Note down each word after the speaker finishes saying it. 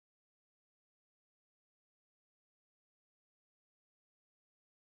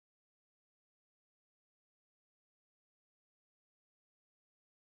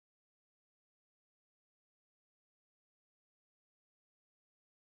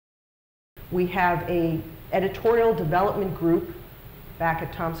We have an editorial development group back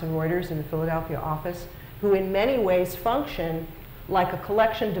at Thomson Reuters in the Philadelphia office, who in many ways function like a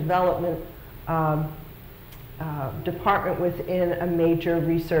collection development department within a major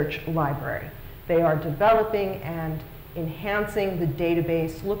research library. They are developing and enhancing the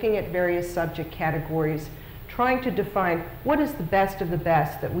database, looking at various subject categories, trying to define what is the best of the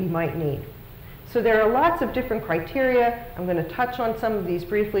best that we might need. So there are lots of different criteria. I'm going to touch on some of these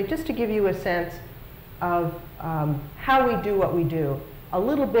briefly just to give you a sense of how we do what we do, a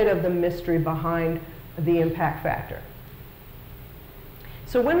little bit of the mystery behind the impact factor.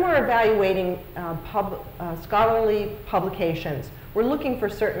 So when we're evaluating scholarly publications, we're looking for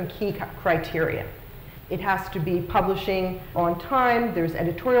certain key criteria. It has to be publishing on time, there's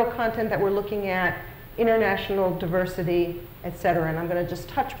editorial content that we're looking at, international diversity, etc. And I'm going to just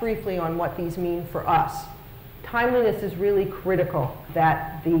touch briefly on what these mean for us. Timeliness is really critical,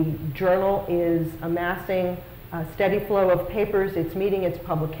 that the journal is amassing a steady flow of papers, it's meeting its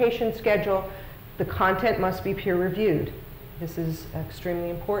publication schedule, the content must be peer-reviewed. This is extremely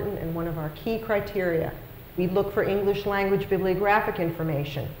important and one of our key criteria. We look for English language bibliographic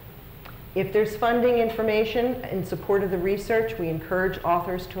information. If there's funding information in support of the research, we encourage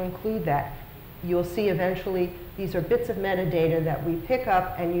authors to include that. You'll see eventually these are bits of metadata that we pick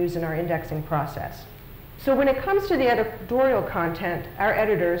up and use in our indexing process. So when it comes to the editorial content, our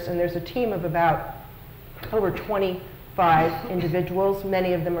editors, and there's a team of about over 25 individuals,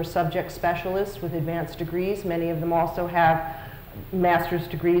 many of them are subject specialists with advanced degrees, many of them also have master's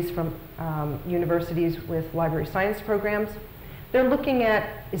degrees from universities with library science programs. They're looking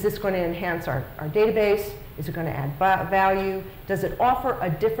at, is this going to enhance our database? Is it going to add value? Does it offer a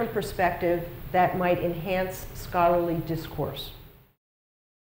different perspective that might enhance scholarly discourse?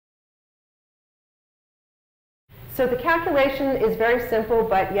 So the calculation is very simple,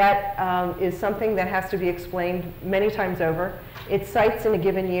 but yet is something that has to be explained many times over. It cites in a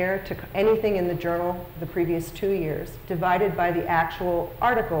given year to anything in the journal the previous 2 years, divided by the actual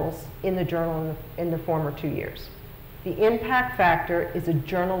articles in the journal in the former 2 years. The impact factor is a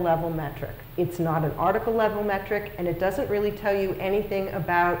journal-level metric. It's not an article-level metric, and it doesn't really tell you anything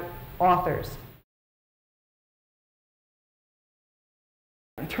about authors.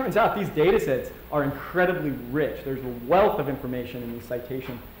 It turns out these data sets are incredibly rich. There's a wealth of information in these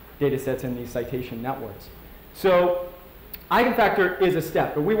citation data sets and these citation networks. So eigenfactor is a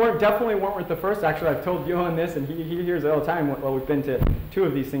step, but we definitely weren't the first. Actually, I've told Johan this, and he hears it all the time while we've been to 2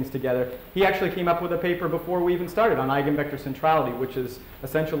 of these things together. He actually came up with a paper before we even started on eigenvector centrality, which is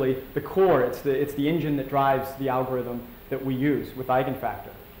essentially the core. It's the engine that drives the algorithm that we use with eigenfactor.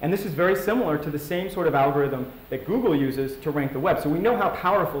 And this is very similar to the same sort of algorithm that Google uses to rank the web. So we know how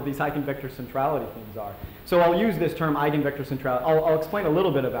powerful these eigenvector centrality things are. So I'll use this term eigenvector centrality. I'll explain a little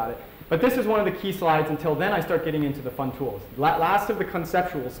bit about it. But this is one of the key slides. Until then, I start getting into the fun tools. Last of the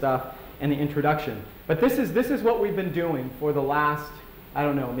conceptual stuff and the introduction. But this is what we've been doing for the last, I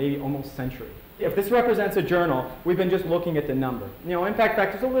don't know, maybe almost century. If this represents a journal, we've been just looking at the number. You know, impact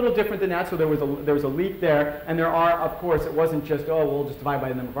factor is a little different than that, so there was a leap there, and there are, of course, it wasn't just, oh, we'll just divide by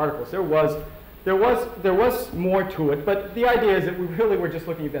the number of articles. There was more to it, but the idea is that we really were just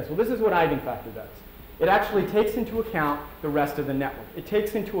looking at this. Well, this is what eigenfactor does. It actually takes into account the rest of the network. It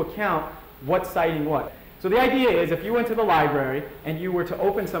takes into account what's citing what. So the idea is if you went to the library and you were to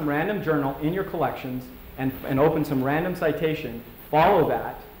open some random journal in your collections and open some random citation, follow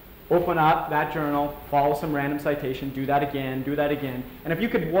that, open up that journal, follow some random citation, do that again, and if you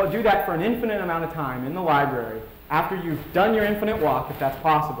could do that for an infinite amount of time in the library, after you've done your infinite walk, if that's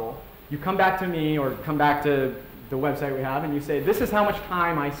possible, you come back to me or come back to the website we have and you say, this is how much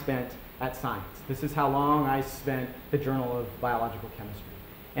time I spent at science. This is how long I spent the Journal of Biological Chemistry.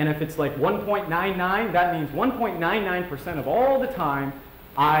 And if it's like 1.99, that means 1.99% of all the time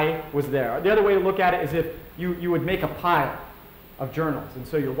I was there. The other way to look at it is if you would make a pile of journals. And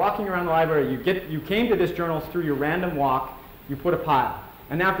so you're walking around the library, you came to this journal through your random walk, you put a pile.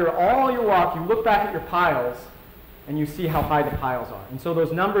 And after all your walk, you look back at your piles and you see how high the piles are. And so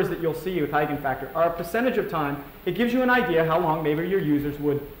those numbers that you'll see with eigenfactor are a percentage of time. It gives you an idea how long maybe your users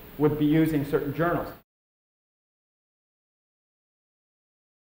would be using certain journals.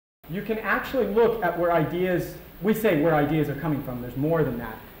 You can actually look at where ideas, we say where ideas are coming from, there's more than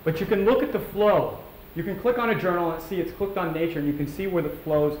that. But you can look at the flow. You can click on a journal and see it's clicked on Nature, and you can see where the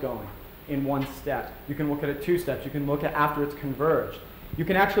flow is going in one step. You can look at it 2 steps. You can look at after it's converged. You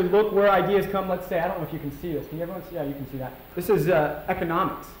can actually look where ideas come. Let's say, I don't know if you can see this. Can everyone see? Yeah, you can see that. This is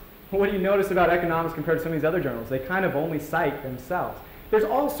economics. What do you notice about economics compared to some of these other journals? They kind of only cite themselves. There's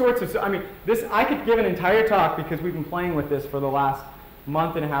all sorts of, I mean, I could give an entire talk because we've been playing with this for the last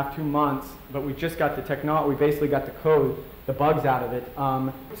month and a half, 2 months, but we just got the technology, we basically got the code, the bugs out of it.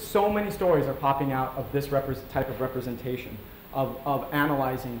 So many stories are popping out of this type of representation of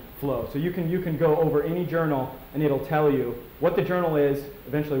analyzing flow. So you can go over any journal and it'll tell you what the journal is,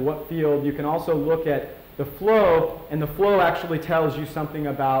 eventually what field. You can also look at the flow, and the flow actually tells you something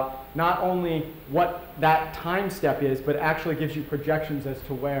about not only what that time step is, but actually gives you projections as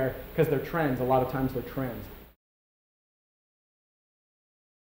to where, because they're trends, a lot of times they're trends.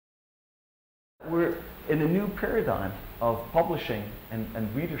 We're in a new paradigm of publishing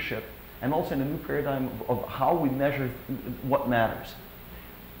and readership, and also in a new paradigm of how we measure what matters.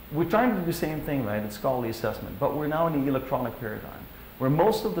 We're trying to do the same thing, right, in scholarly assessment, but we're now in the electronic paradigm, where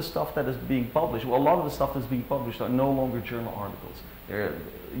most of the stuff that is being published, well, a lot of the stuff that's being published are no longer journal articles.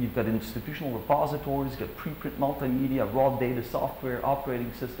 You've got institutional repositories, you've got preprint multimedia, raw data software,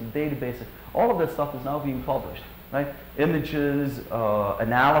 operating system, databases. All of that stuff is now being published, right? Images,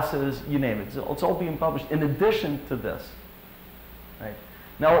 analysis, you name it. It's all being published in addition to this, right?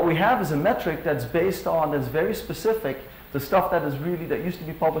 Now what we have is a metric that's based on, that's very specific, the stuff that is really, that used to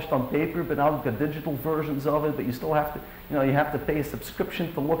be published on paper, but now we've got digital versions of it, but you still have to, you have to pay a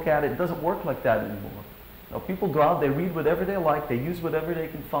subscription to look at it. It doesn't work like that anymore. Now, people go out, they read whatever they like, they use whatever they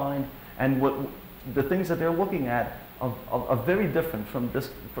can find, and the things that they're looking at are very different from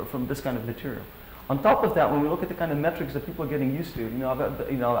this kind of material. On top of that, when we look at the kind of metrics that people are getting used to,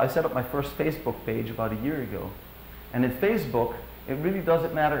 I set up my first Facebook page about a year ago, and in Facebook, it really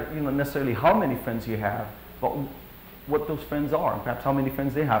doesn't matter, necessarily how many friends you have, but what those friends are, and perhaps how many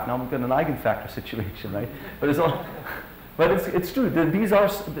friends they have. Now we've got an eigenfactor situation, right? But it's true.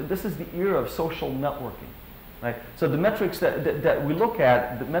 This is the era of social networking, right? So the metrics that we look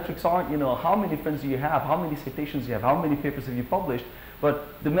at, the metrics aren't, how many friends do you have, how many citations do you have, how many papers have you published,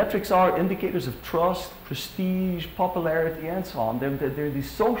 but the metrics are indicators of trust, prestige, popularity, and so on. They're these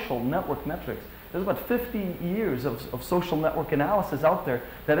social network metrics. There's about 50 years of social network analysis out there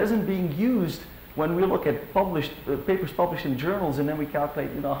that isn't being used when we look at papers published in journals, and then we calculate,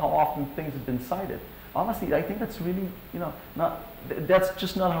 how often things have been cited. Honestly, I think that's really, that's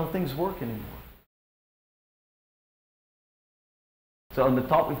just not how things work anymore. So on the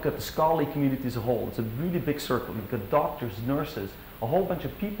top, we've got the scholarly community as a whole. It's a really big circle. We've got doctors, nurses, a whole bunch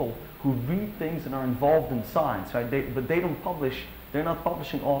of people who read things and are involved in science, right? But they don't publish, they're not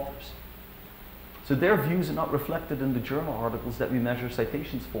publishing authors. So their views are not reflected in the journal articles that we measure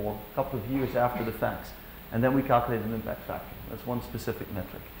citations for a couple of years after the facts. And then we calculate an impact factor. That's one specific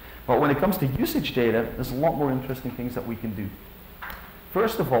metric. But when it comes to usage data, there's a lot more interesting things that we can do.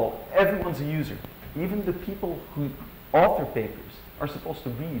 First of all, everyone's a user. Even the people who author papers are supposed to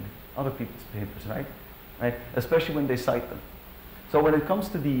read other people's papers, right? Especially when they cite them. So when it comes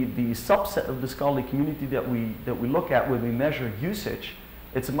to the subset of the scholarly community that we look at when we measure usage,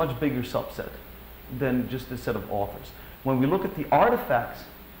 it's a much bigger subset than just a set of authors. When we look at the artifacts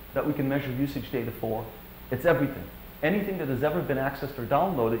that we can measure usage data for, it's everything. Anything that has ever been accessed or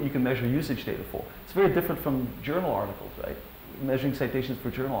downloaded, you can measure usage data for. It's very different from journal articles, right? Measuring citations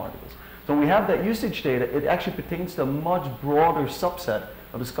for journal articles. So when we have that usage data, it actually pertains to a much broader subset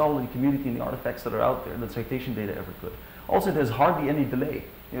of the scholarly community and the artifacts that are out there than citation data ever could. Also, there's hardly any delay.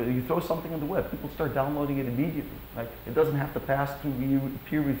 You throw something on the web, people start downloading it immediately. Right? It doesn't have to pass through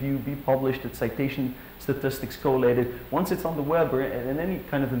peer review, be published, it's citation statistics collated. Once it's on the web or in any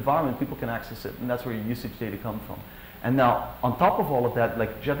kind of environment, people can access it, and that's where your usage data come from. And now, on top of all of that,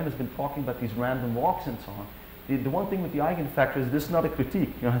 like Jevin has been talking about these random walks and so on, the one thing with the eigenfactor is this is not a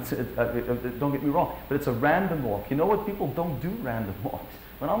critique, don't get me wrong, but it's a random walk. You know what? People don't do random walks.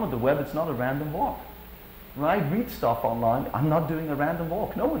 When I'm on the web, it's not a random walk. When I read stuff online, I'm not doing a random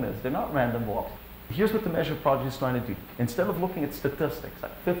walk. No one is. They're not random walks. Here's what the MESUR project is trying to do. Instead of looking at statistics,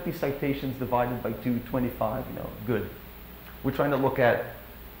 like 50 citations divided by 225, good. We're trying to look at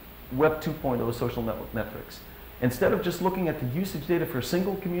Web 2.0 social network metrics. Instead of just looking at the usage data for a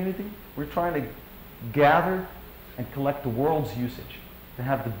single community, we're trying to gather and collect the world's usage to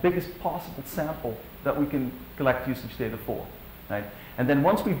have the biggest possible sample that we can collect usage data for. Right? And then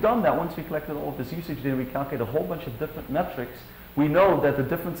once we've done that, once we collected all of this usage data, we calculate a whole bunch of different metrics. We know that the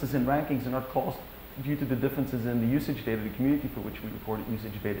differences in rankings are not caused due to the differences in the usage data, the community for which we reported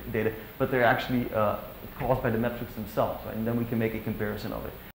usage data, but they're actually caused by the metrics themselves. Right? And then we can make a comparison of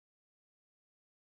it.